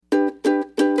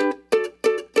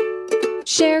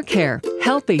ShareCare,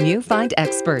 helping you find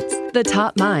experts, the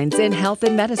top minds in health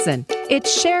and medicine.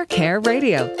 It's ShareCare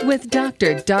Radio with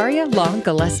Dr. Daria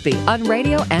Long-Gillespie on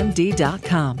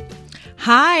RadioMD.com.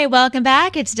 Hi, welcome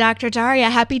back. It's Dr. Daria.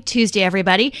 Happy Tuesday,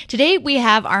 everybody. Today we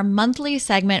have our monthly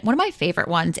segment, one of my favorite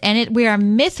ones, and we are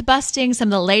myth-busting some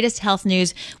of the latest health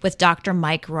news with Dr.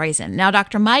 Mike Roizen. Now,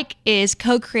 Dr. Mike is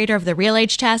co-creator of the Real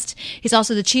Age Test. He's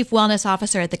also the chief wellness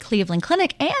officer at the Cleveland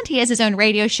Clinic, and he has his own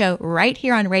radio show right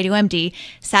here on Radio MD,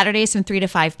 Saturdays from 3 to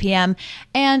 5 p.m.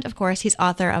 And, of course, he's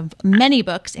author of many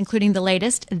books, including the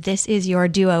latest, This Is Your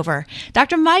Do-Over.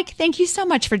 Dr. Mike, thank you so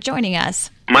much for joining us.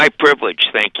 My privilege.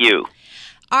 Thank you.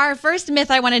 Our first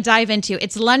myth I want to dive into,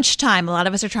 it's lunchtime. A lot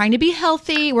of us are trying to be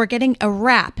healthy. We're getting a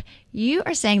wrap. You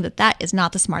are saying that that is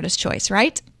not the smartest choice,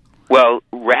 right? Well,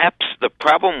 wraps, the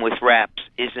problem with wraps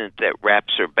isn't that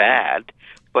wraps are bad,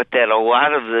 but that a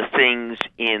lot of the things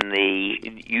in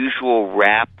the usual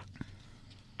wrap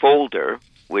folder,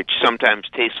 which sometimes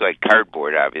tastes like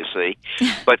cardboard, obviously,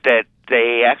 but that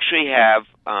they actually have,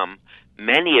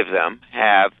 many of them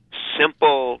have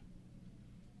simple,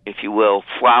 if you will,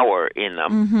 flour in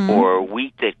them, or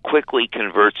wheat that quickly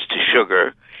converts to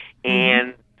sugar.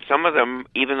 And some of them,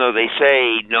 even though they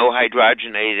say no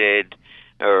hydrogenated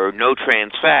or no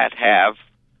trans fat, have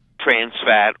trans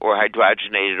fat or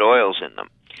hydrogenated oils in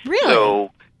them. Really? So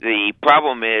the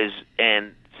problem is,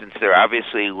 and since they're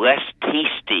obviously less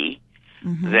tasty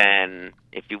than,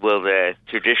 if you will, the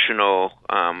traditional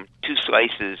 2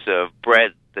 slices of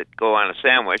bread that go on a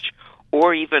sandwich,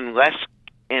 or even less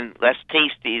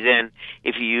tasty than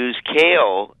if you use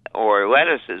kale or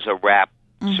lettuce as a wrap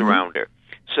surrounder.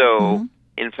 So,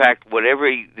 in fact, whatever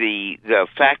the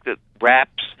fact that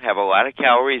wraps have a lot of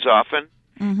calories often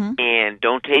and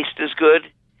don't taste as good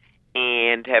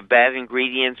and have bad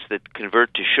ingredients that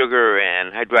convert to sugar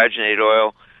and hydrogenated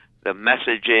oil, the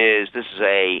message is this is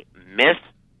a myth.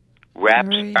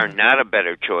 Wraps are not a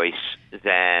better choice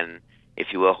than, if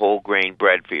you will, whole grain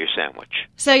bread for your sandwich.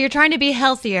 So you're trying to be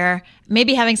healthier,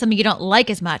 maybe having something you don't like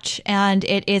as much, and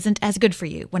it isn't as good for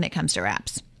you when it comes to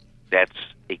wraps. That's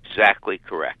exactly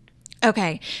correct.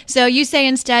 Okay. So you say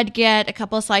instead get a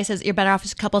couple of slices, you're better off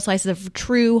with a couple of slices of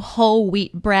true whole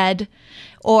wheat bread,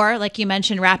 or, like you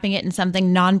mentioned, wrapping it in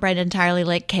something non-bread entirely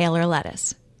like kale or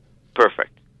lettuce. Perfect.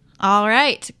 All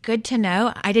right. Good to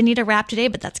know. I didn't eat a wrap today,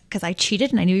 but that's because I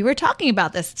cheated and I knew we were talking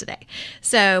about this today.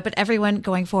 So, but everyone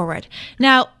going forward.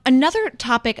 Now, another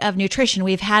topic of nutrition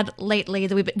we've had lately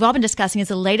that we've all been discussing is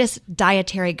the latest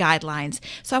dietary guidelines.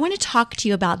 So I want to talk to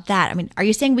you about that. I mean, are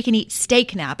you saying we can eat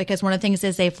steak now? Because one of the things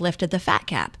is they've lifted the fat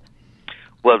cap.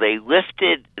 Well, they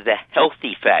lifted the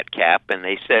healthy fat cap, and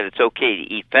they said it's okay to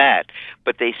eat fat,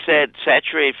 but they said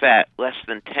saturated fat less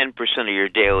than 10% of your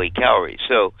daily calories.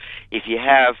 So if you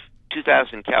have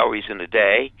 2,000 calories in a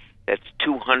day, that's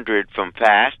 200 from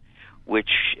fat, which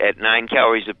at 9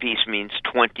 calories apiece means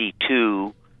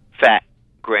 22 fat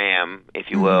gram, if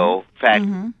you will, fat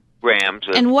grams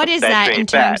of And what is that in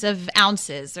terms fat. Of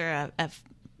ounces or a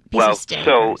piece of steak?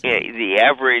 So the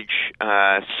average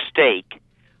steak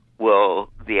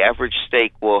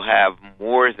will have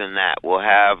more than that. Will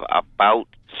have about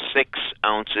 6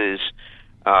 ounces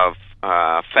of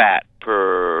fat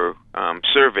per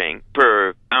serving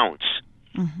per ounce,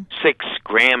 6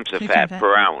 grams of fat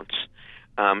per ounce.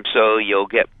 So you'll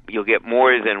get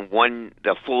more than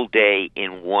the full day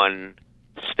in one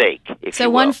steak. So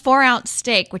one 4-ounce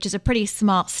steak, which is a pretty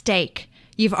small steak,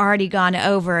 you've already gone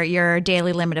over your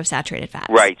daily limit of saturated fats.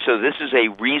 Right. So this is a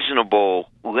reasonable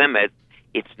limit.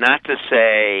 It's not to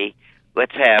say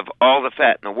let's have all the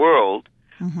fat in the world,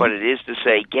 but it is to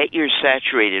say get your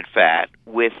saturated fat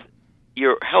with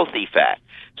your healthy fat.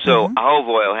 So olive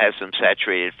oil has some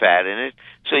saturated fat in it,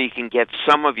 so you can get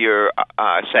some of your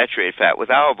saturated fat with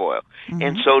olive oil.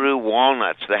 And so do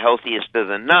walnuts. The healthiest of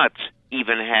the nuts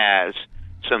even has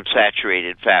some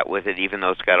saturated fat with it, even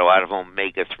though it's got a lot of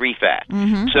omega-3 fat.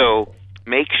 So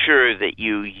make sure that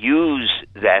you use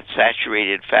that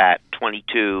saturated fat,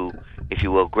 22, if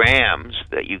you will, grams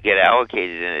that you get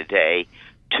allocated in a day,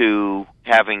 to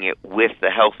having it with the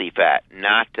healthy fat,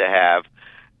 not to have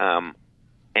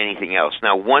anything else.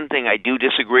 Now, one thing I do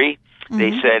disagree,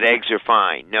 they said eggs are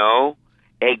fine. No,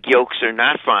 egg yolks are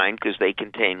not fine because they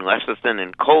contain lecithin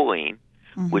and choline,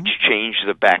 which change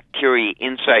the bacteria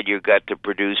inside your gut to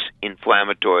produce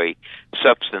inflammatory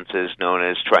substances known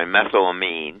as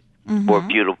trimethylamine or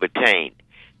butylbutane.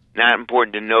 Not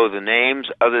important to know the names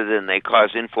other than they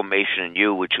cause inflammation in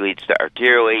you, which leads to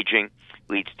arterial aging,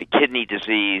 leads to kidney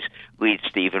disease, leads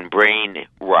to even brain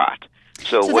rot.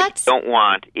 So what you don't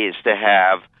want is to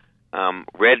have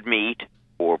red meat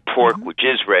or pork, which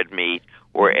is red meat,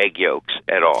 or egg yolks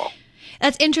at all.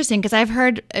 That's interesting because I've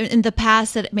heard in the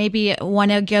past that maybe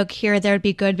one egg yolk here or there would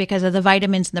be good because of the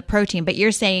vitamins and the protein, but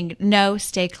you're saying no,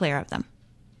 stay clear of them.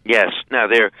 Yes. Now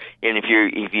they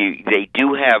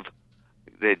do have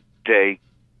the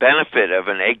benefit of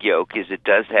an egg yolk is it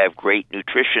does have great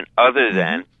nutrition other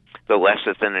than the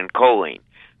lecithin and choline.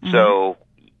 So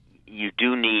you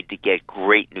do need to get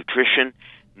great nutrition.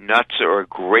 Nuts are a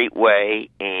great way,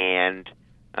 and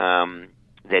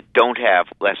that don't have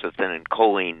lecithin and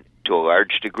choline to a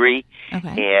large degree,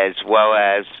 as well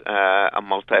as a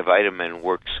multivitamin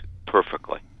works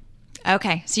perfectly.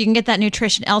 Okay, so you can get that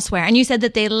nutrition elsewhere. And you said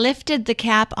that they lifted the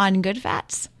cap on good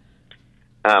fats?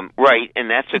 Right, and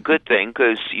that's a good thing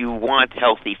because you want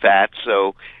healthy fats.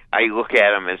 So I look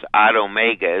at them as odd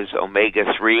omegas,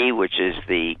 omega-3, which is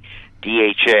the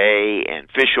DHA and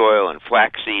fish oil and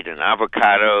flaxseed and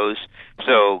avocados.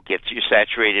 So get your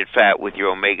saturated fat with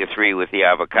your omega-3 with the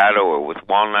avocado or with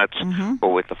walnuts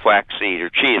or with the flaxseed or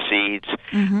chia seeds,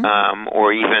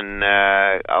 or even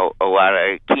a lot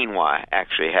of quinoa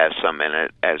actually has some in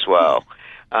it as well.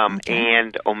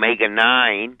 And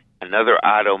omega-9, another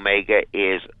odd omega,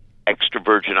 is extra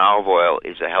virgin olive oil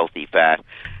is a healthy fat.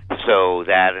 So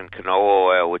that and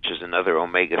canola oil, which is another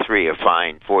omega-3, are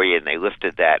fine for you, and they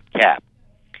lifted that cap.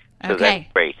 So that's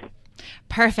great.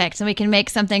 Perfect. And we can make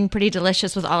something pretty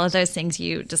delicious with all of those things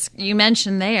you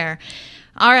mentioned there.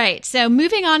 All right. So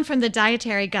moving on from the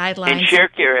dietary guidelines. And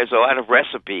ShareCare has a lot of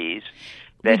recipes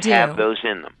that have those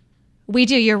in them. We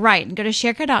do. You're right. And go to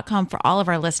sharecare.com for all of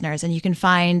our listeners, and you can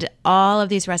find all of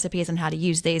these recipes and how to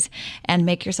use these and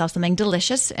make yourself something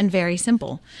delicious and very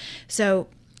simple. So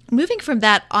moving from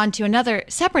that on to another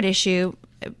separate issue,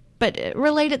 but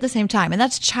related at the same time, and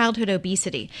that's childhood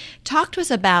obesity. Talk to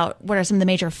us about what are some of the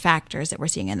major factors that we're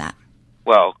seeing in that.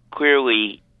 Well,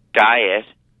 clearly diet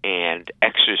and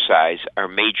exercise are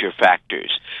major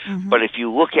factors. But if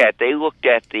you look at, they looked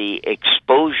at the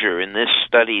exposure in this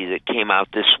study that came out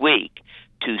this week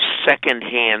to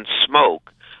secondhand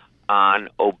smoke on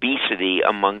obesity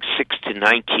among 6 to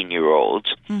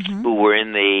 19-year-olds who were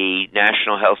in the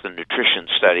National Health and Nutrition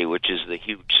Study, which is the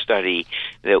huge study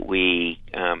that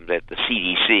that the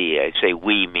CDC, I say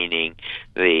we, meaning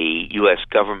the U.S.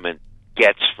 government,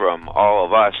 gets from all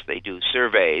of us. They do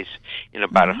surveys in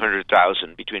about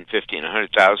 100,000, between 50 and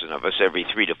 100,000 of us every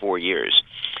 3 to 4 years.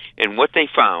 And what they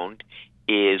found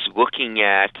is looking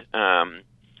at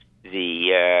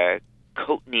the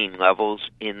cotinine levels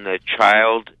in the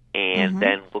child and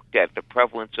then looked at the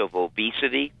prevalence of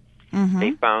obesity,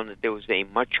 they found that there was a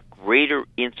much greater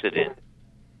incidence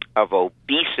of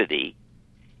obesity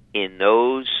in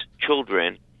those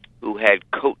children who had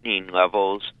cotinine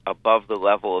levels above the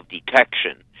level of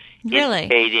detection,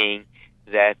 indicating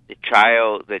that the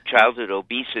childhood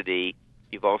obesity,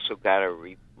 you've also got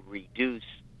to reduce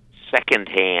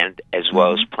secondhand as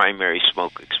well as primary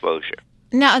smoke exposure.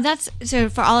 Now, so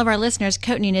for all of our listeners,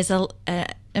 cotinine is a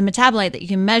metabolite that you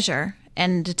can measure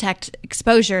and detect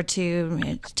exposure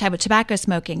to tobacco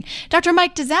smoking. Dr.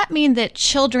 Mike, does that mean that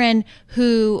children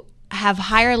who have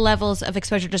higher levels of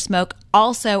exposure to smoke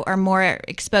also are more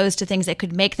exposed to things that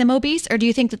could make them obese, or do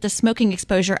you think that the smoking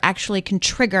exposure actually can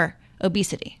trigger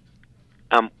obesity?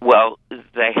 Well,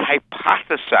 they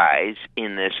hypothesize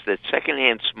in this that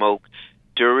secondhand smoke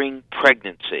during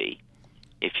pregnancy,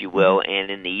 if you will, and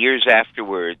in the years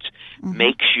afterwards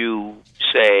makes you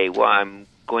say, well, I'm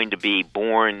going to be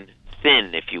born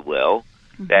thin, if you will.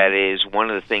 That is one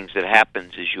of the things that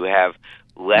happens is you have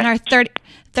less... In our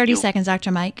 30 seconds,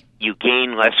 Dr. Mike. You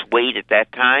gain less weight at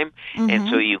that time, and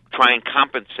so you try and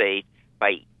compensate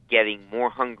by getting more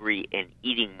hungry and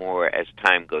eating more as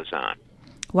time goes on.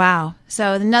 Wow.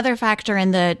 So another factor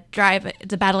in the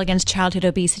battle against childhood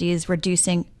obesity is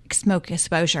reducing smoke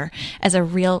exposure as a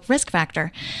real risk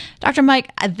factor. Dr. Mike,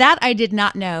 that I did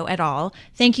not know at all.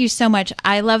 Thank you so much.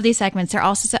 I love these segments. They're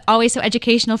also always so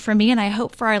educational for me, and I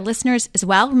hope for our listeners as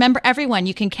well. Remember, everyone,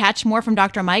 you can catch more from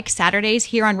Dr. Mike Saturdays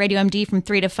here on Radio MD from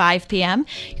 3 to 5 p.m.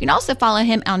 You can also follow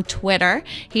him on Twitter.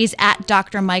 He's at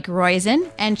Dr. Mike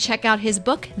Roizen, and check out his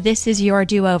book, This Is Your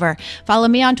Do-Over. Follow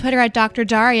me on Twitter at Dr.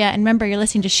 Daria, and remember, you're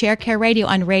listening to ShareCare Radio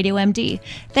on Radio MD.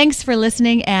 Thanks for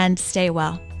listening, and stay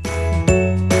well.